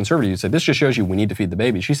 If you were a conservative, you'd say, this just shows you we need to feed the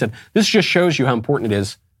babies. She said, this just shows you how important it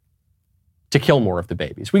is to kill more of the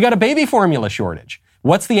babies. We got a baby formula shortage.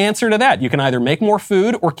 What's the answer to that? You can either make more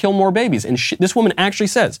food or kill more babies. And this woman actually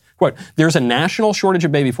says, quote, there's a national shortage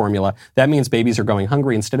of baby formula. That means babies are going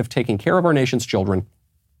hungry. Instead of taking care of our nation's children,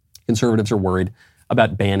 conservatives are worried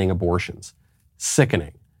about banning abortions.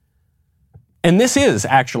 Sickening. And this is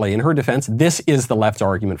actually, in her defense, this is the left's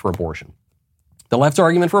argument for abortion. The left's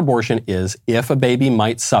argument for abortion is if a baby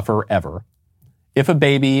might suffer ever, if a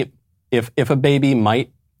baby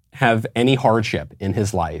might have any hardship in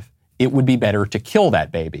his life, it would be better to kill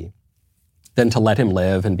that baby than to let him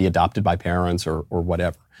live and be adopted by parents or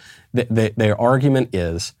whatever. Their argument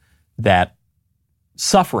is that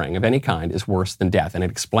suffering of any kind is worse than death, and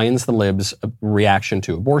it explains the libs' reaction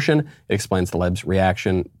to abortion. It explains the libs'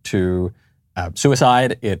 reaction to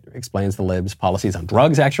suicide. It explains the libs' policies on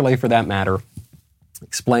drugs, actually, for that matter. It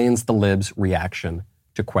explains the libs' reaction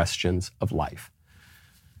to questions of life.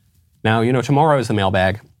 Now, tomorrow is the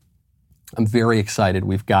mailbag. I'm very excited.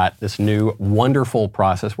 We've got this new wonderful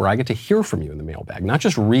process where I get to hear from you in the mailbag, not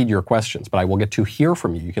just read your questions, but I will get to hear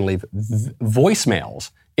from you. You can leave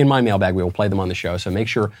voicemails in my mailbag. We will play them on the show. So make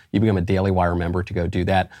sure you become a Daily Wire member to go do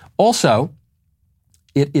that. Also,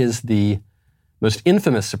 it is the most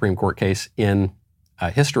infamous Supreme Court case in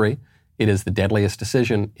history. It is the deadliest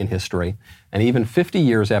decision in history. And even 50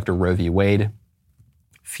 years after Roe v. Wade,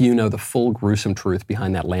 few know the full gruesome truth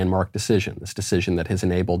behind that landmark decision, this decision that has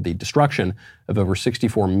enabled the destruction of over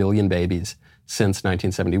 64 million babies since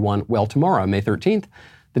 1971. Well, tomorrow, May 13th,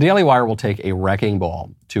 the Daily Wire will take a wrecking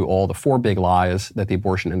ball to all the four big lies that the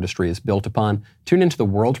abortion industry is built upon. Tune into the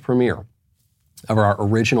world premiere of our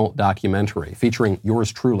original documentary featuring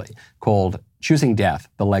yours truly called Choosing Death,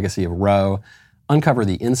 The Legacy of Roe. Uncover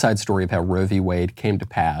the inside story of how Roe v. Wade came to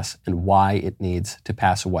pass and why it needs to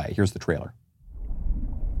pass away. Here's the trailer.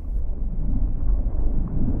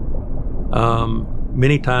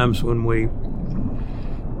 Many times when we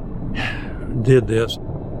did this,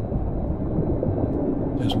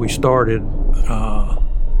 as we started,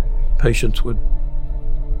 patients would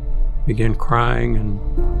begin crying and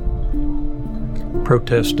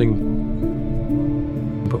protesting.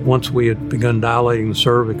 But once we had begun dilating the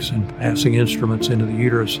cervix and passing instruments into the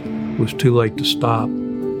uterus, it was too late to stop.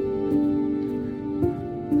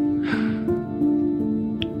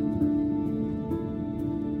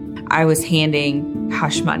 I was handing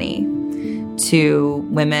hush money to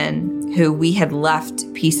women who we had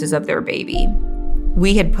left pieces of their baby.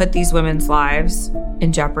 We had put these women's lives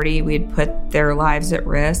in jeopardy. We had put their lives at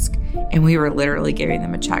risk. And we were literally giving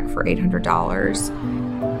them a check for $800.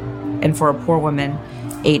 And for a poor woman,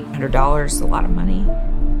 $800 is a lot of money.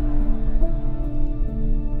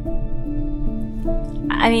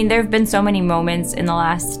 I mean, there have been so many moments in the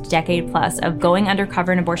last decade plus of going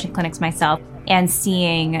undercover in abortion clinics myself and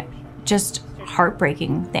seeing just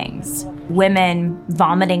heartbreaking things. Women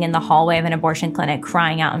vomiting in the hallway of an abortion clinic,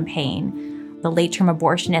 crying out in pain. The late-term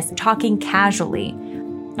abortionists talking casually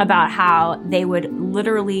about how they would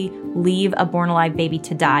literally leave a born-alive baby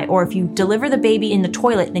to die. Or if you deliver the baby in the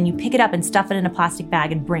toilet, then you pick it up and stuff it in a plastic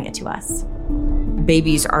bag and bring it to us.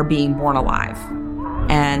 Babies are being born alive,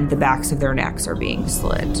 and the backs of their necks are being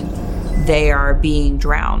slit. They are being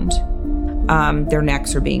drowned. Their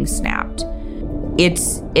necks are being snapped.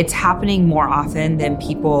 It's happening more often than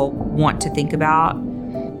people want to think about.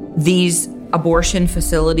 These abortion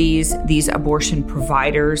facilities, these abortion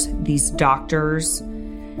providers, these doctors,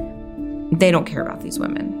 they don't care about these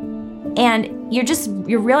women. And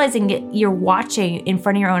you're realizing you're watching in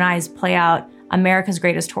front of your own eyes play out America's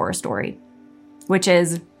greatest horror story, which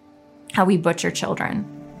is how we butcher children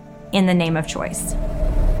in the name of choice.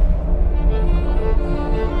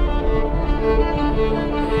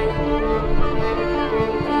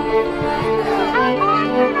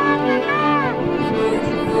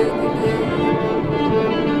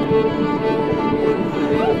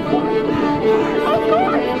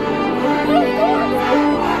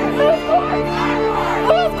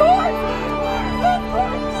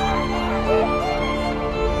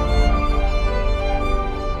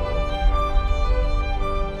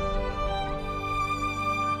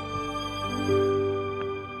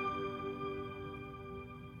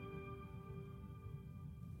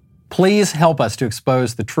 Please help us to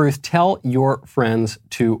expose the truth. Tell your friends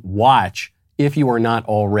to watch. If you are not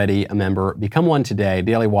already a member, become one today,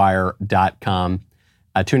 dailywire.com.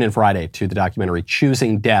 Tune in Friday to the documentary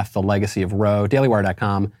Choosing Death, The Legacy of Roe,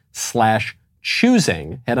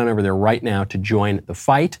 dailywire.com/choosing. Head on over there right now to join the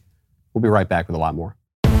fight. We'll be right back with a lot more.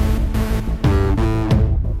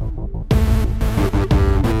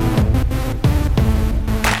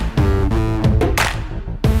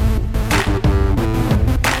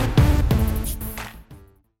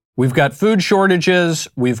 We've got food shortages,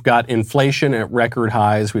 we've got inflation at record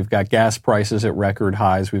highs, we've got gas prices at record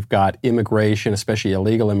highs, we've got immigration, especially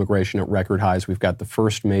illegal immigration, at record highs. We've got the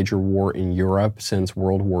first major war in Europe since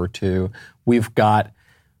World War II. We've got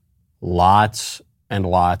lots and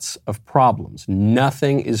lots of problems.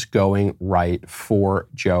 Nothing is going right for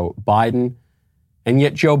Joe Biden. And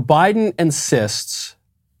yet Joe Biden insists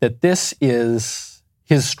that this is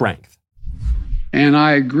his strength. And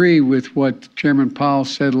I agree with what Chairman Powell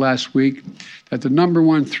said last week, that the number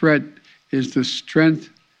one threat is the strength,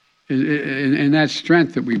 and that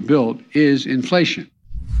strength that we built is inflation.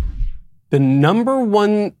 The number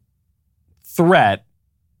one threat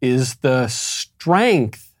is the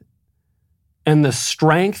strength, and the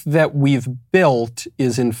strength that we've built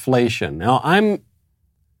is inflation. Now, I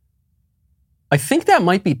think that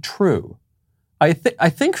might be true. I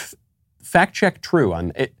think fact check true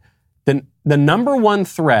on it. The number one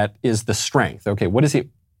threat is the strength. Okay, what is it?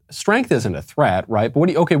 Strength isn't a threat, right? But what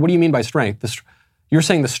do you mean by strength? You're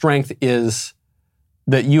saying the strength is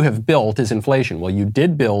that you have built is inflation. Well, you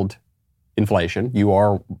did build inflation. You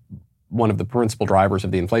are one of the principal drivers of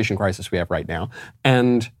the inflation crisis we have right now.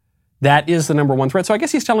 And that is the number one threat. So I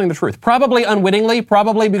guess he's telling the truth. Probably unwittingly,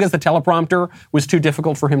 probably because the teleprompter was too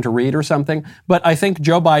difficult for him to read or something. But I think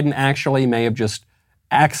Joe Biden actually may have just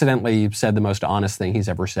accidentally said the most honest thing he's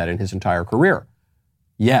ever said in his entire career.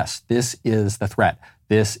 Yes, this is the threat.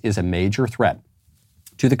 This is a major threat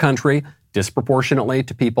to the country, disproportionately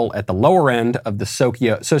to people at the lower end of the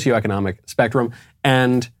socioeconomic spectrum,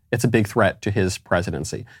 and it's a big threat to his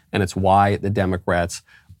presidency. And it's why the Democrats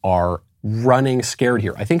are running scared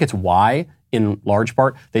here. I think it's why, in large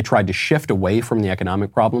part, they tried to shift away from the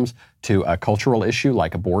economic problems to a cultural issue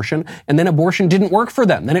like abortion. And then abortion didn't work for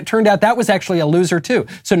them. Then it turned out that was actually a loser too.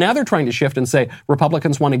 So now they're trying to shift and say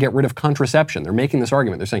Republicans want to get rid of contraception. They're making this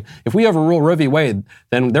argument. They're saying if we overrule Roe v. Wade,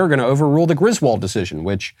 then they're going to overrule the Griswold decision,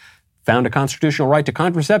 which found a constitutional right to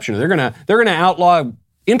contraception. They're going to outlaw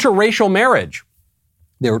interracial marriage.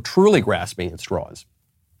 They're truly grasping at straws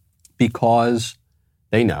because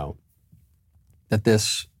they know that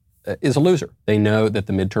this is a loser. They know that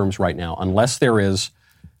the midterms right now, unless there is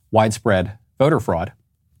widespread voter fraud,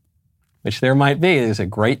 which there might be. There's a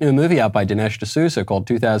great new movie out by Dinesh D'Souza called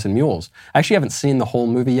 2000 Mules. I actually haven't seen the whole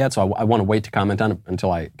movie yet, so I want to wait to comment on it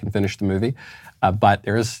until I can finish the movie. But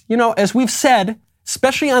there's, as we've said,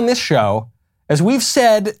 especially on this show, as we've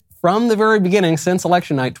said from the very beginning since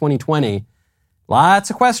election night 2020, Lots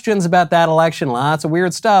of questions about that election, lots of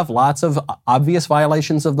weird stuff, lots of obvious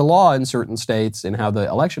violations of the law in certain states in how the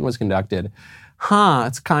election was conducted.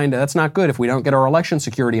 That's not good. If we don't get our election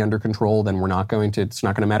security under control, then it's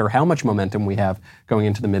not going to matter how much momentum we have going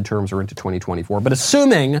into the midterms or into 2024. But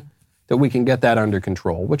assuming that we can get that under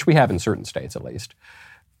control, which we have in certain states at least,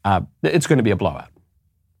 it's going to be a blowout.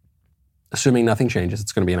 Assuming nothing changes,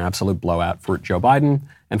 it's going to be an absolute blowout for Joe Biden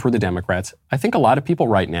and for the Democrats. I think a lot of people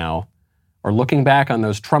right now are looking back on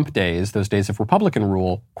those Trump days, those days of Republican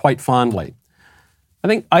rule, quite fondly.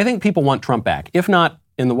 I think people want Trump back. If not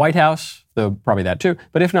in the White House, though probably that too,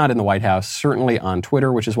 but if not in the White House, certainly on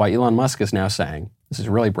Twitter, which is why Elon Musk is now saying, this is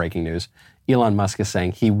really breaking news, Elon Musk is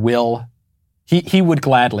saying he would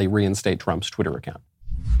gladly reinstate Trump's Twitter account.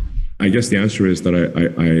 I guess the answer is that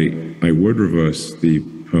I would reverse the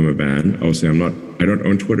perma ban. Obviously, I don't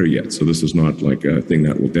own Twitter yet, so this is not like a thing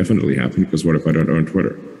that will definitely happen, because what if I don't own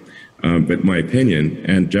Twitter? But my opinion,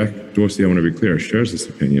 and Jack Dorsey, I want to be clear, shares this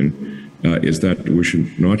opinion, is that we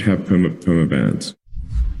should not have perma bans.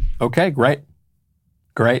 Okay, great.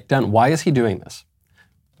 Done. Why is he doing this?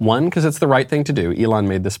 One, because it's the right thing to do. Elon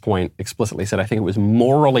made this point explicitly, said, I think it was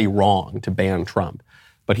morally wrong to ban Trump.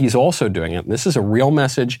 But he's also doing it, and this is a real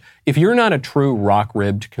message. If you're not a true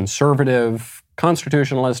rock-ribbed conservative,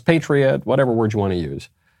 constitutionalist, patriot, whatever word you want to use,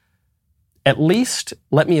 at least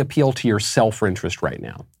let me appeal to your self-interest right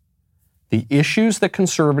now. The issues that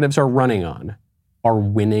conservatives are running on are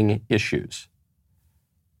winning issues.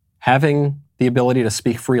 Having the ability to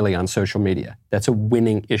speak freely on social media, that's a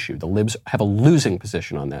winning issue. The libs have a losing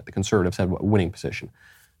position on that. The conservatives have a winning position.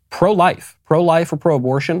 Pro-life or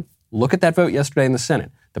pro-abortion, look at that vote yesterday in the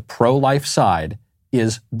Senate. The pro-life side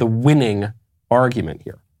is the winning argument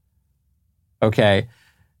here. Okay?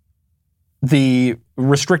 The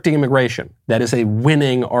restricting immigration, that is a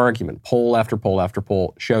winning argument. Poll after poll after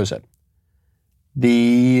poll shows it.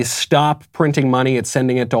 The stop printing money, it's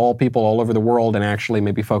sending it to all people all over the world and actually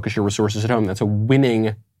maybe focus your resources at home. That's a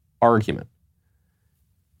winning argument.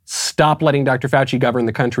 Stop letting Dr. Fauci govern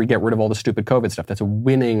the country, get rid of all the stupid COVID stuff. That's a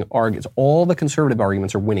winning argument. All the conservative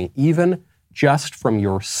arguments are winning. Even just from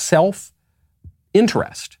your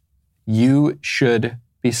self-interest, you should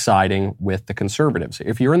be siding with the conservatives.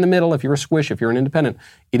 If you're in the middle, if you're a squish, if you're an independent,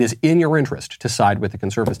 it is in your interest to side with the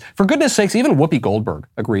conservatives. For goodness sakes, even Whoopi Goldberg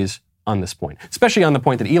agrees on this point, especially on the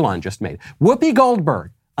point that Elon just made. Whoopi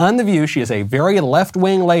Goldberg, on The View, she is a very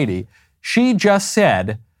left-wing lady. She just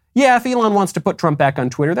said, yeah, if Elon wants to put Trump back on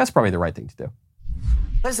Twitter, that's probably the right thing to do.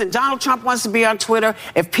 Listen, Donald Trump wants to be on Twitter.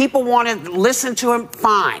 If people want to listen to him,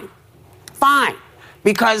 fine.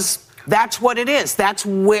 Because that's what it is. That's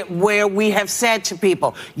where we have said to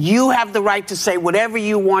people, you have the right to say whatever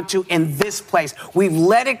you want to in this place. We've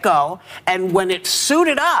let it go. And when it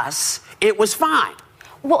suited us, it was fine.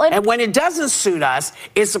 And when it doesn't suit us,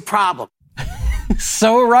 it's a problem.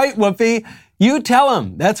 So right, Whoopi. You tell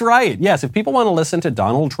them. That's right. Yes, if people want to listen to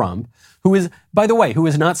Donald Trump, who is, by the way, who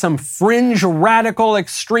is not some fringe radical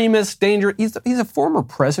extremist danger. He's a former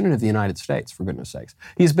president of the United States, for goodness sakes.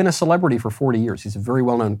 He's been a celebrity for 40 years. He's a very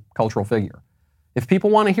well-known cultural figure. If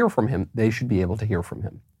people want to hear from him, they should be able to hear from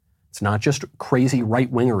him. It's not just crazy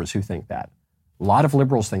right-wingers who think that. A lot of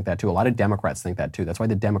liberals think that too. A lot of Democrats think that too. That's why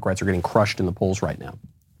the Democrats are getting crushed in the polls right now.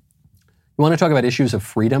 You want to talk about issues of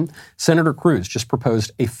freedom? Senator Cruz just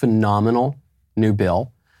proposed a phenomenal new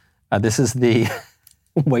bill. This is the,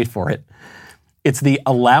 wait for it. It's the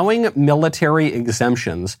Allowing Military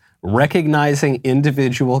Exemptions, Recognizing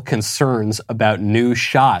Individual Concerns About New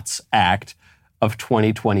Shots Act of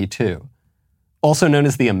 2022, also known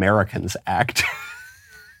as the Americans Act.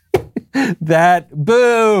 That,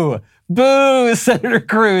 boo, Senator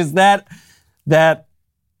Cruz, that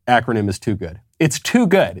acronym is too good. It's too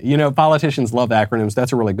good. You know, politicians love acronyms.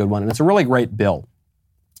 That's a really good one, and it's a really great bill.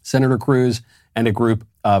 Senator Cruz and a group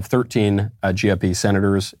of 13 GOP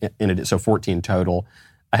senators, so 14 total,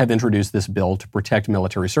 have introduced this bill to protect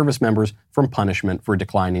military service members from punishment for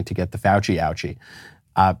declining to get the Fauci ouchie.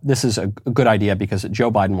 This is a good idea because Joe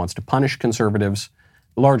Biden wants to punish conservatives,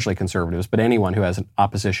 largely conservatives, but anyone who has an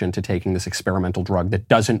opposition to taking this experimental drug that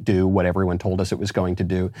doesn't do what everyone told us it was going to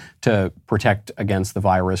do to protect against the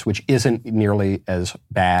virus, which isn't nearly as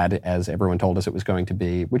bad as everyone told us it was going to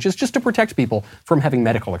be, which is just to protect people from having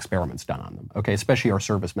medical experiments done on them, okay, especially our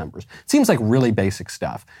service members. It seems like really basic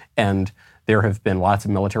stuff. And there have been lots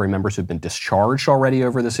of military members who've been discharged already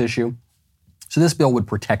over this issue. So this bill would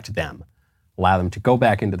protect them, allow them to go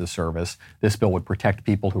back into the service. This bill would protect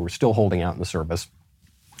people who are still holding out in the service,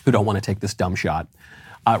 who don't want to take this dumb shot.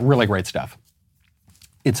 Really great stuff.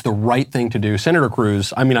 It's the right thing to do. Senator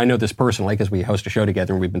Cruz, I mean, I know this personally because we host a show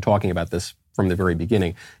together and we've been talking about this from the very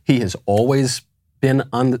beginning. He has always been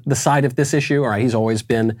on the side of this issue. All right, he's always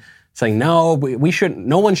been saying, no, we shouldn't,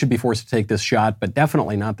 no one should be forced to take this shot, but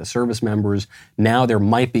definitely not the service members. Now there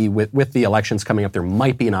might be, with the elections coming up, there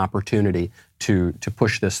might be an opportunity to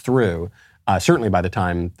push this through, certainly by the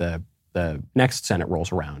time the next Senate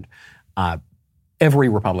rolls around. Every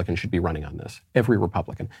Republican should be running on this. Every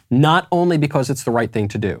Republican. Not only because it's the right thing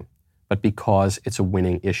to do, but because it's a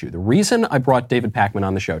winning issue. The reason I brought David Pakman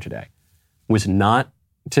on the show today was not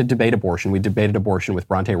to debate abortion. We debated abortion with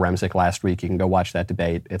Bronte Remzik last week. You can go watch that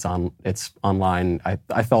debate. It's online.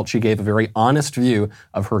 I felt she gave a very honest view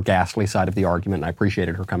of her ghastly side of the argument, and I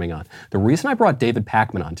appreciated her coming on. The reason I brought David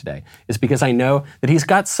Pakman on today is because I know that he's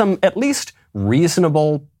got some at least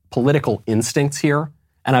reasonable political instincts here.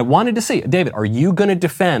 And I wanted to see, David, are you going to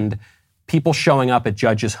defend people showing up at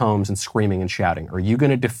judges' homes and screaming and shouting? Are you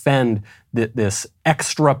going to defend this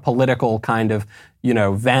extra political kind of,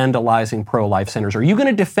 vandalizing pro-life centers? Are you going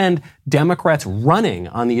to defend Democrats running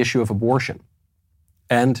on the issue of abortion?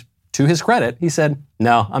 And to his credit, he said,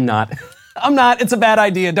 no, I'm not. I'm not. It's a bad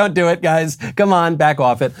idea. Don't do it, guys. Come on, back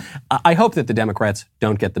off it. I hope that the Democrats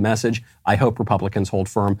don't get the message. I hope Republicans hold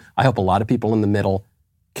firm. I hope a lot of people in the middle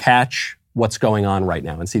catch what's going on right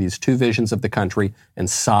now and see these two visions of the country and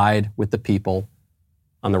side with the people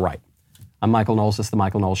on the right. I'm Michael Knowles. This is The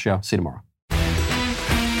Michael Knowles Show. See you tomorrow.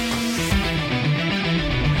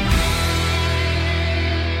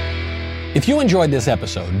 If you enjoyed this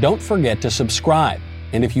episode, don't forget to subscribe.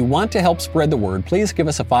 And if you want to help spread the word, please give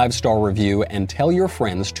us a 5-star review and tell your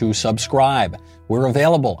friends to subscribe. We're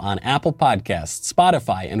available on Apple Podcasts,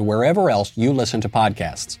 Spotify, and wherever else you listen to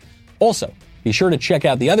podcasts. Also, be sure to check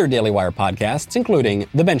out the other Daily Wire podcasts, including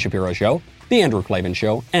The Ben Shapiro Show, The Andrew Klavan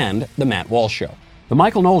Show, and The Matt Walsh Show. The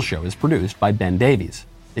Michael Knowles Show is produced by Ben Davies.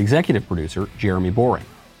 Executive producer, Jeremy Boring.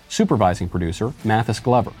 Supervising producer, Mathis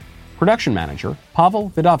Glover. Production manager,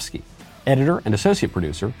 Pavel Vidovsky. Editor and associate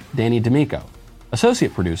producer, Danny D'Amico.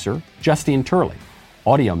 Associate producer, Justine Turley.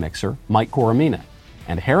 Audio mixer, Mike Coromina.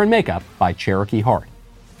 And hair and makeup by Cherokee Hart.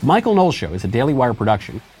 The Michael Knowles Show is a Daily Wire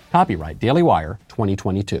production. Copyright Daily Wire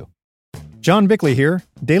 2022. John Bickley here,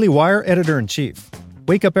 Daily Wire Editor-in-Chief.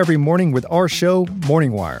 Wake up every morning with our show,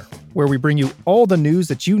 Morning Wire, where we bring you all the news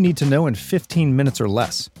that you need to know in 15 minutes or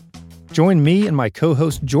less. Join me and my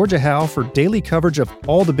co-host Georgia Howe for daily coverage of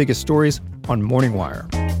all the biggest stories on Morning Wire.